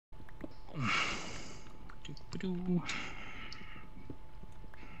Doo-ba-doo.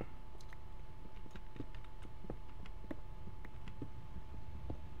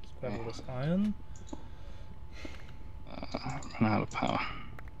 Let's grab all this iron. Run out of power.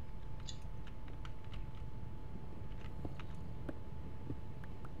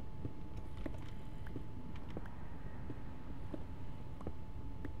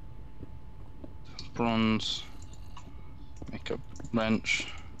 Bronze. Make a wrench.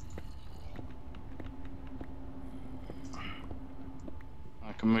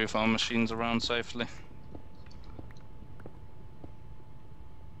 I can move our machines around safely.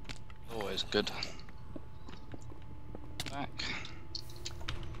 Always good. Back.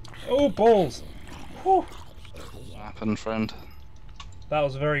 Oh, balls! Whew. What happened, friend? That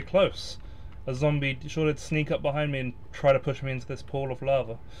was very close. A zombie sure did sneak up behind me and try to push me into this pool of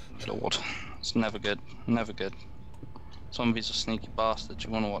lava. Lord, it's never good. Never good. Zombies are sneaky bastards.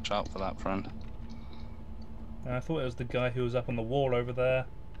 You want to watch out for that, friend. And I thought it was the guy who was up on the wall over there,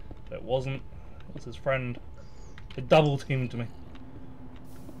 but it wasn't. It was his friend. It double teamed me.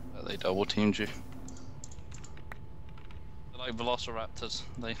 They double teamed you. They're like velociraptors.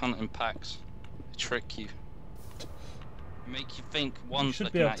 They hunt in packs. They trick you. Make you think You one's should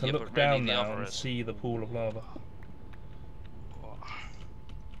looking be able at to you, look but really down the now other and is. see the pool of lava.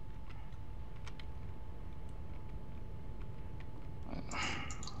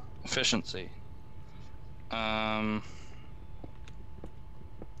 Efficiency.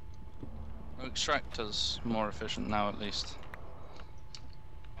 Extractor's more efficient now, at least.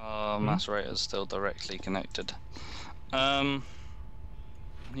 Macerator's still directly connected. I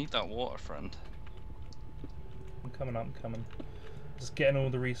need that water, friend. I'm coming up, I'm coming. Just getting all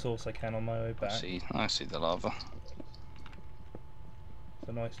the resource I can on my way back. I see the lava. It's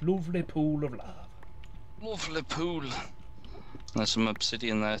a nice, lovely pool of lava. Lovely pool. There's some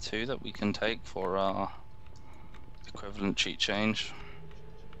obsidian there too that we can take for our equivalent cheat change.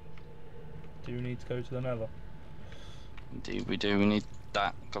 Do you need to go to the nether? Indeed we do. We need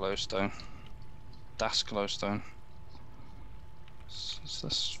that glowstone. Das glowstone. Is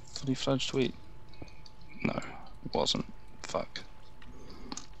this fully fledged wheat? No, it wasn't. Fuck.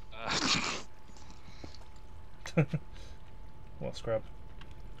 What scrub?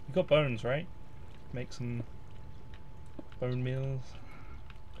 You got bones, right? Make some bone meals.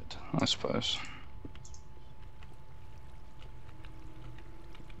 I suppose.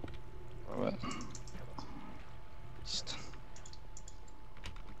 Throw it.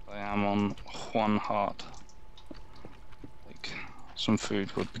 I am on one heart. Like, some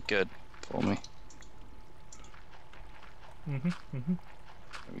food would be good for me. There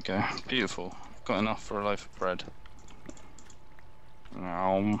we go. Beautiful. Got enough for a loaf of bread.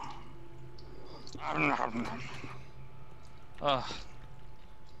 Ah,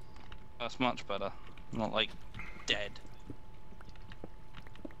 that's much better. Not like dead.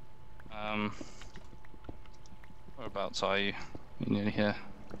 Whereabouts are you? You nearly here?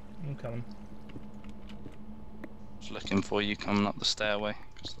 I'm coming. Just looking for you coming up the stairway,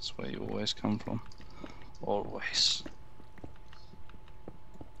 because that's where you always come from. Always.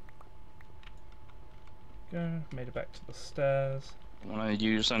 Go. Made it back to the stairs. Don't want to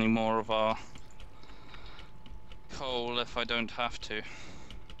use any more of our coal if I don't have to.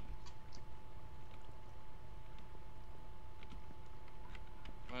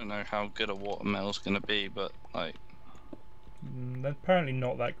 I don't know how good a watermill's gonna be, but like They're apparently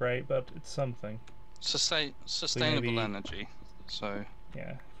not that great, but it's something. sustainable energy. So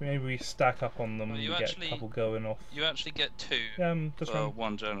Yeah, maybe we stack up on them well, and you get actually- a couple going off. you actually get two Just for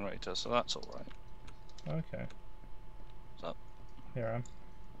one generator, so that's all right. Okay. What's up? Here I am.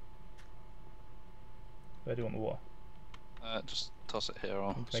 Where do you want the water? Just toss it here.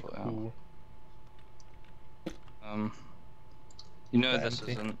 I'll Make sort it it cool. out. You know Is that this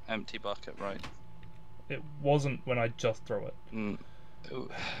empty? is an empty bucket, right? It wasn't when I just threw it.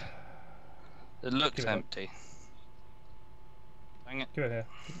 It looks Give it empty. Dang it! Give it here.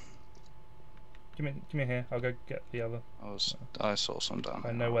 Give me here. I'll go get the other. I saw some down I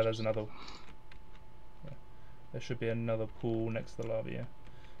there. know where there's another. Yeah. There should be another pool next to the lava. Yeah.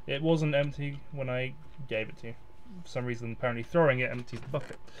 It wasn't empty when I gave it to you. For some reason, apparently throwing it empties the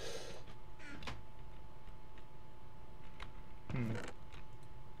bucket.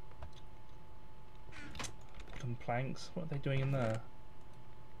 Wooden planks. What are they doing in there?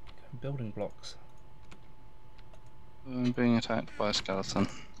 Building blocks. I'm being attacked by a skeleton.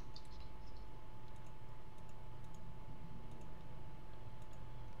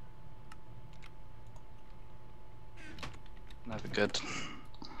 Never good.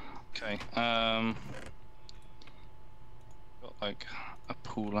 Okay, got like a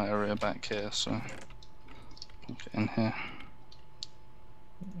pool area back here, so Get in here.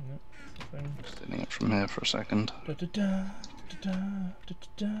 Stealing it from here for a second.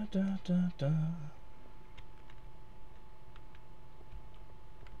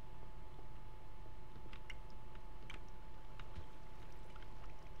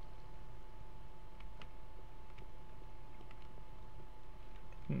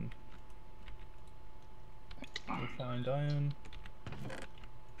 Refined iron.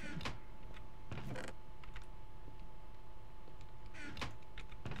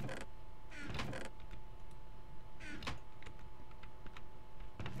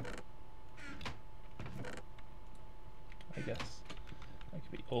 I guess that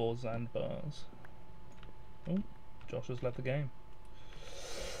could be ores and bars. Oh, Josh has left the game.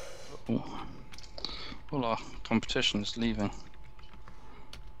 Ooh. All our competition is leaving.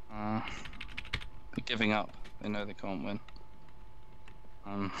 They're giving up. They know they can't win.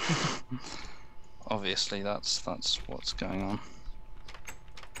 Obviously, that's what's going on.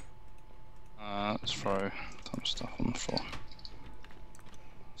 Let's throw some stuff on the floor.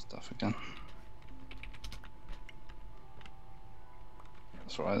 Stuff again.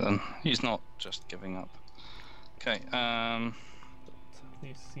 That's right then. He's not just giving up. Okay.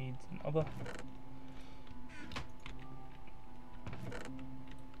 These seeds and other.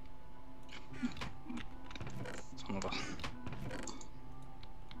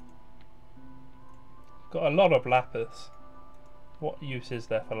 Got a lot of lapis. What use is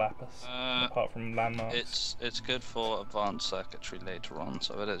there for lapis apart from landmarks? It's good for advanced circuitry later on,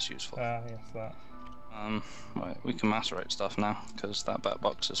 so it is useful. Ah, yes, that. Right, we can macerate stuff now because that back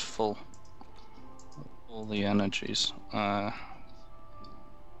box is full. All the energies. Right,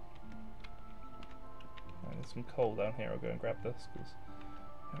 there's some coal down here. I'll go and grab this because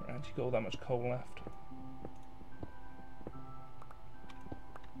I haven't actually got all that much coal left.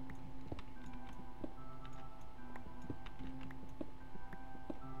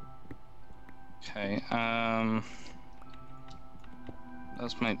 Okay,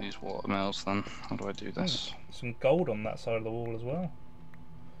 let's make these watermills then. How do I do this? Some gold on that side of the wall as well.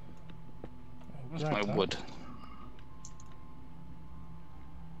 Where's my wood?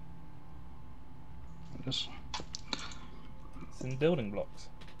 It's in building blocks.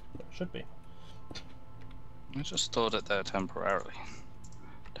 It should be. I just stored it there temporarily.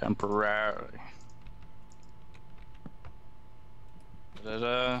 Temporarily.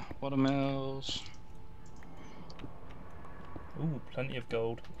 Watermills. Ooh, plenty of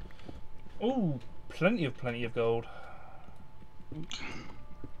gold. Ooh, plenty of gold.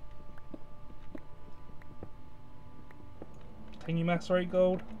 Can you macerate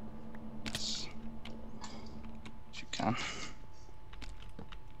gold? Yes. You can.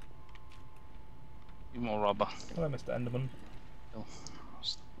 Need more rubber. Hello, Mr. Enderman.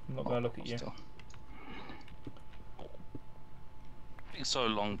 Still. I'm not going to look at you. Still. It's so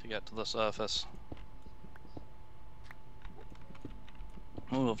long to get to the surface.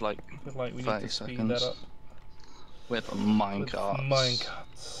 All of like, I feel like we 30 need to speed seconds. that up. With the minecarts.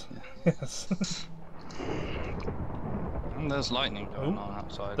 Minecarts. Yeah. Yes. And there's lightning going on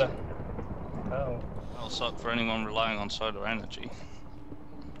outside. Hell. That'll suck for anyone relying on solar energy.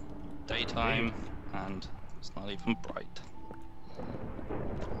 Daytime, and it's not even bright.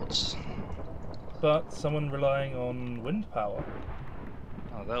 Thoughts. But someone relying on wind power.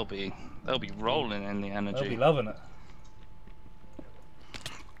 Oh, they'll be rolling in the energy. They'll be loving it.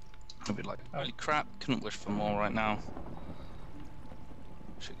 They'll be like, holy crap! Couldn't wish for more right now.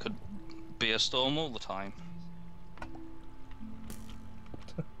 Wish it could be a storm all the time.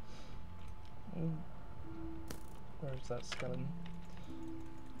 Where is that skeleton?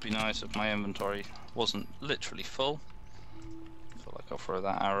 It'd be nice if my inventory wasn't literally full. I feel like I'll throw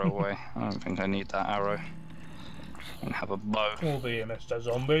that arrow away. I don't think I need that arrow. And have a bow. Oh, be Mr.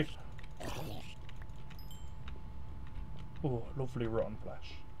 Zombie. Oh, lovely rotten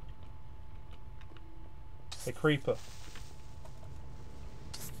flesh. A creeper.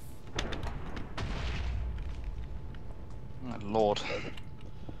 My lord.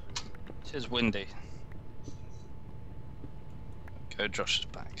 It is windy. Go, Josh is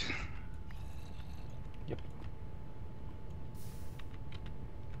back. Yep.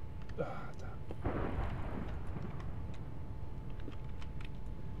 Ah, damn.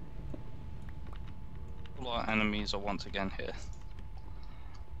 All our enemies are once again here.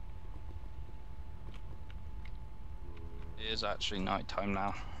 It is actually night time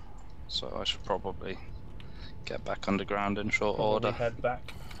now, so I should probably get back underground in short order. Head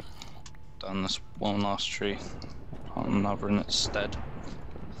back. Down this one last tree, plant another in its stead.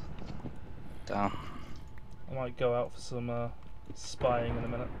 Down. I might go out for some spying in a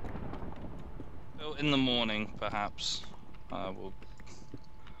minute. Well, in the morning, perhaps, we'll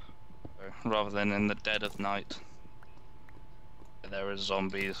go, rather than in the dead of night. There is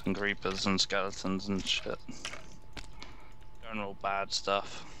zombies and creepers and skeletons and shit. General bad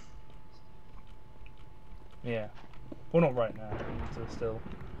stuff. Yeah. Well, not right now. We need to still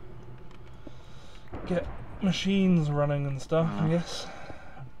get machines running and stuff, I guess.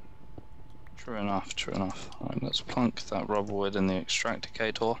 True enough, true enough. Alright, let's plunk that rubber wood in the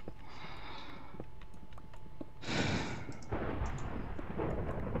extracticator.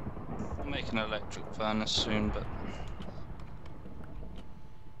 I'll make an electric furnace soon, but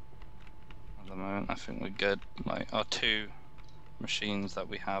at the moment I think we're good. Like, our two machines that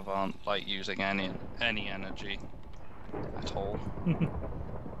we have aren't like using any energy at all. The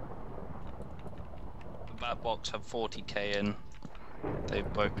bat box have 40k in.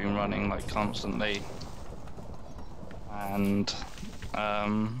 They've both been running like constantly, and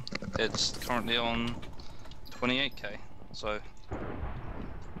it's currently on 28k, so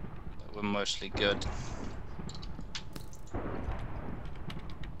we're mostly good.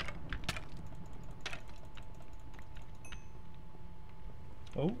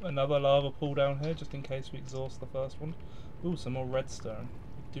 Oh, another lava pool down here, just in case we exhaust the first one. Ooh, some more redstone.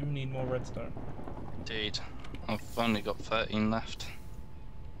 We do need more redstone. Indeed. I've only got 13 left.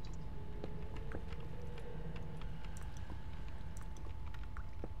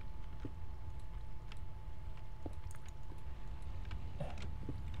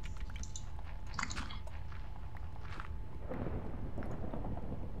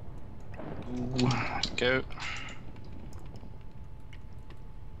 Ooh, go.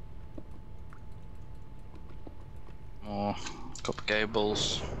 More copper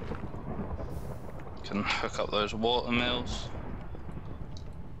cables. Can hook up those water mills.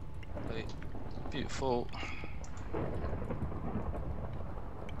 Beautiful.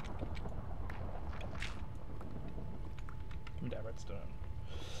 Give me that redstone.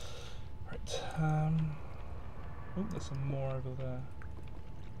 Right. Oh, there's some more over there.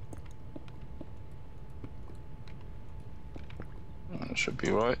 That should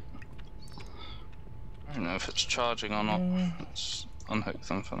be right. I don't know if it's charging or not. Let's unhook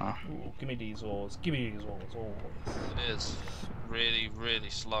them for now. Ooh, give me these ores. Give me these ores. Ores. It is really, really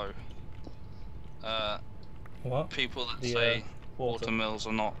slow. What? People that The, say water mills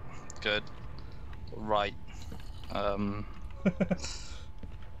are not good, right. Is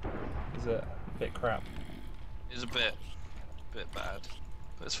it a bit crap? It's a bit bad,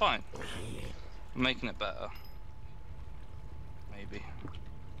 but it's fine. I'm making it better. Maybe.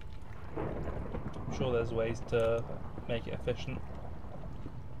 I'm sure there's ways to make it efficient.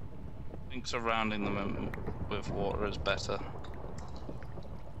 I think surrounding them with water is better.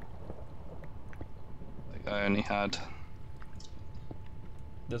 Like I only had.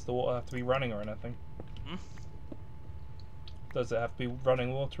 Does the water have to be running or anything? Hmm? Does it have to be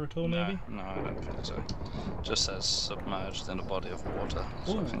running water at all, maybe? No, I don't think so. Just says submerged in a body of water,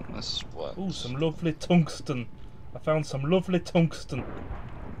 so Ooh. I think this works. Ooh, some lovely tungsten. I found some lovely tungsten.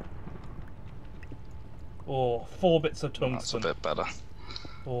 Oh, 4 bits of tungsten. That's a bit better.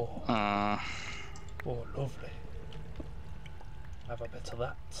 Oh, oh, lovely. Have a bit of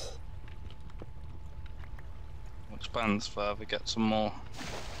that. Expands further, get some more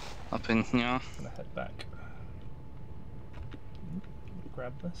up in here. I'm gonna head back.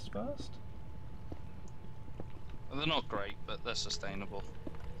 Grab this first. Well, they're not great, but they're sustainable.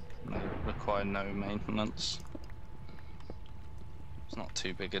 They require no maintenance. It's not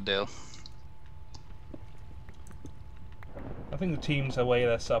too big a deal. I think the teams the way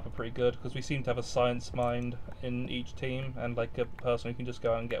they're set up are pretty good because we seem to have a science mind in each team and like a person who can just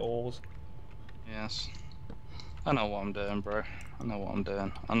go out and get ores. Yes. I know what I'm doing, bro. I know what I'm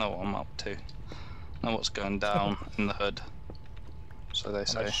doing. I know what I'm up to. I know what's going down in the hood. So they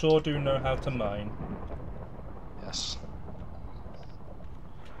say. And I sure do know how to mine. Yes.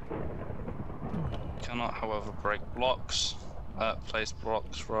 Cannot, however, break blocks. Place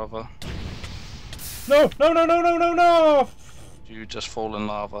blocks, rather. No! No, no, no, no, no, no! You just fall in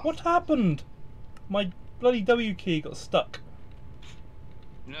lava. What happened? My bloody W key got stuck.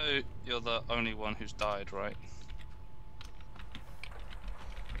 You know you're the only one who's died, right?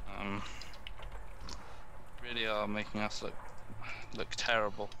 Really are making us look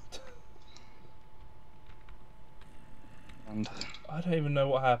terrible. And I don't even know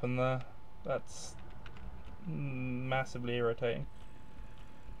what happened there. That's massively irritating.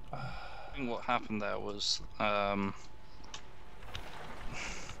 I think what happened there was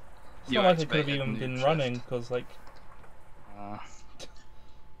It's not like it could have even been running because like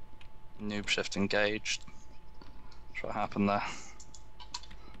noob shift engaged. That's what happened there.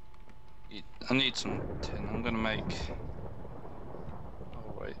 I need some tin. I'm gonna make.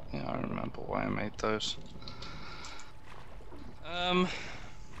 Oh wait, yeah, I remember why I made those. Alright,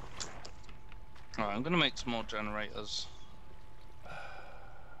 I'm gonna make some more generators.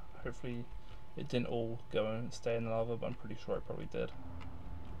 Hopefully it didn't all go and stay in the lava, but I'm pretty sure it probably did.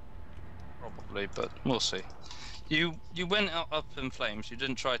 Probably, but we'll see. You went up in flames. You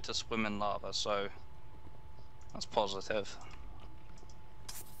didn't try to swim in lava, so that's positive.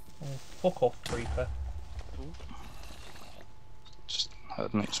 Oh, fuck off, creeper. Ooh. Just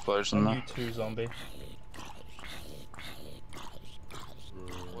heard an explosion And there. you too, zombie.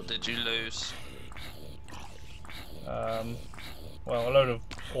 What did you lose? Well, a load of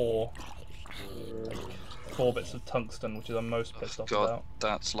ore. Like 4 bits of tungsten, which is I'm most pissed off God, about.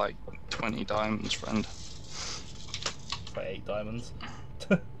 that's like 20 diamonds, friend. It's like 8 diamonds.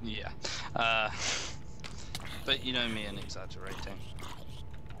 Yeah. But you know me and exaggerating.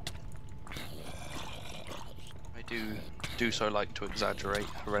 I do so like to exaggerate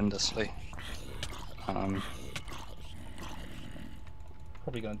horrendously.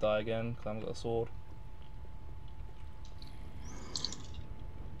 Probably gonna die again because I haven't got a sword.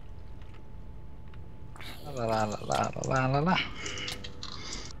 La la la la la la la.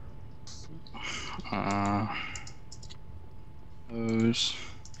 Those.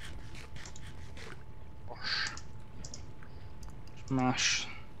 Smash.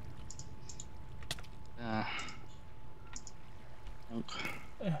 Yeah.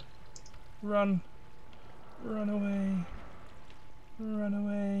 Run! Run away! Run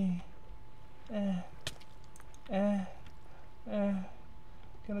away!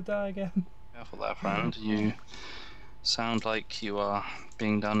 Gonna die again. Careful there, friend. You sound like you are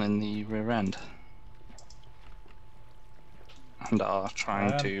being done in the rear end. And are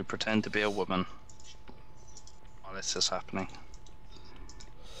trying to pretend to be a woman while this is happening.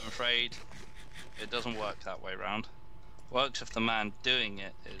 I'm afraid it doesn't work that way round. Works if the man doing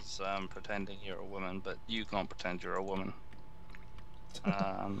it is pretending you're a woman, but you can't pretend you're a woman.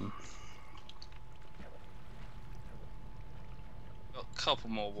 Got a couple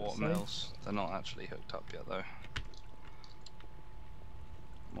more watermills. They're not actually hooked up yet though.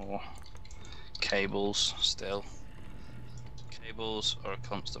 More cables still. Cables are a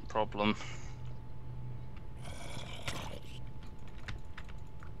constant problem.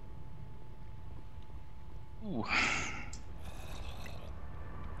 Ooh.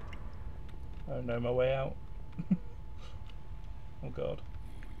 I don't know my way out. Oh god.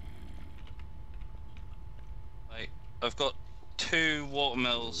 Right, I've got 2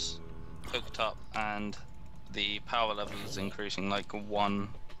 watermills hooked up and the power level is increasing like 1.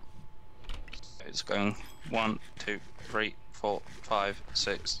 It's going 1, 2, 3, 4, 5,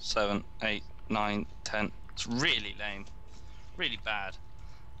 6, 7, 8, 9, 10. It's really lame. Really bad.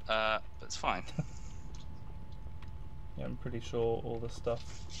 But it's fine. Yeah, I'm pretty sure all the stuff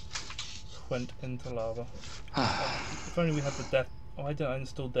went into lava. If only we had the death... Oh, I didn't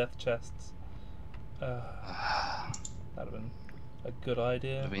install death chests. That'd have been a good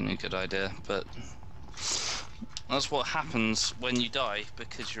idea. Would have been a good idea, but that's what happens when you die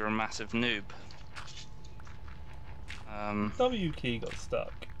because you're a massive noob. W key got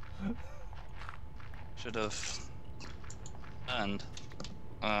stuck. Should have earned.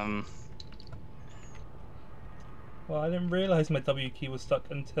 Well, I didn't realise my W key was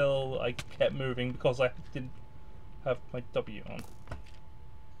stuck until I kept moving because I didn't have my W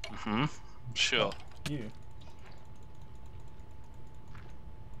on. Sure. Oh, you.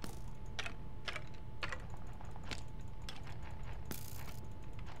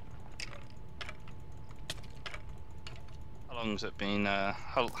 How long's it been?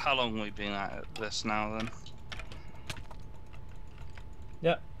 How long have we been at this now then?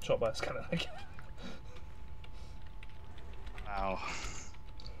 Yeah, shot by a skeleton again. Wow.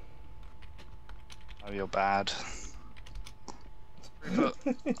 Oh, you're bad.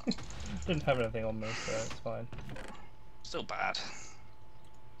 Didn't have anything on me, so it's fine. Still bad.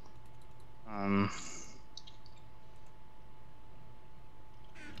 Alright,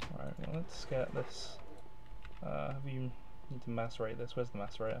 well, let's get this. You need to macerate this. Where's the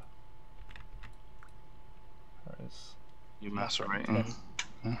macerator? There it is. You macerating?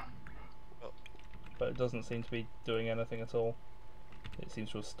 Yeah. But it doesn't seem to be doing anything at all. It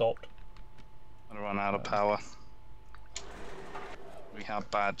seems to have stopped. I'm gonna run out of power. We have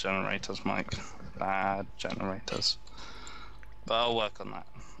bad generators, Mike. Bad generators. But I'll work on that.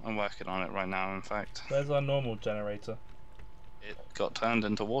 I'm working on it right now, in fact. Where's our normal generator? It got turned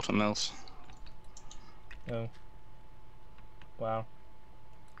into watermills. Oh. Wow.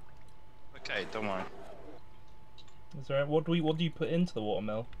 Okay, don't worry. Is there what do you put into the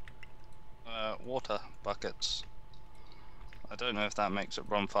watermill? water buckets. I don't know if that makes it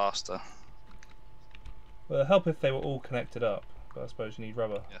run faster. Well, it'd help if they were all connected up, but I suppose you need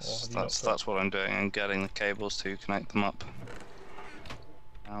rubber. Yes, that's what I'm doing. I'm getting the cables to connect them up.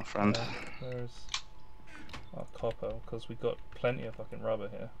 Now, friend. There's our copper, because we've got plenty of fucking rubber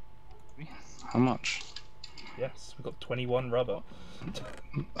here. How much? Yes, we've got 21 rubber.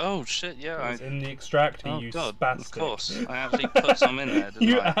 Oh shit! Yeah, It's in the extractor. Oh you god! spastic. Of course, I actually put some in there, didn't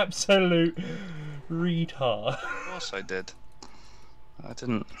You I? absolute retard. Of course I did. I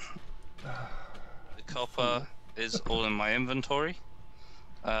didn't. The copper is all in my inventory.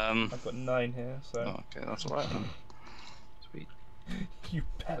 I've got 9 here, so. Oh, okay, that's alright then. Sweet. You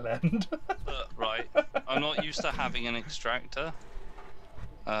bellend. Right, I'm not used to having an extractor.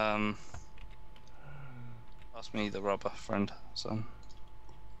 Pass me the rubber, friend, son.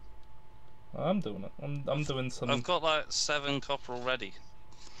 I'm doing it. I'm doing some. I've got like 7 copper already.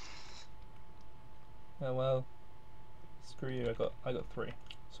 Oh well. Screw you. I got 3.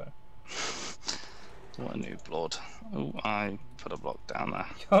 So. What a noob lord. Oh, I put a block down there.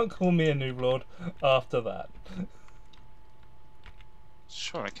 You can't call me a noob lord after that.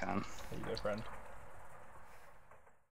 Sure I can. There you go, friend.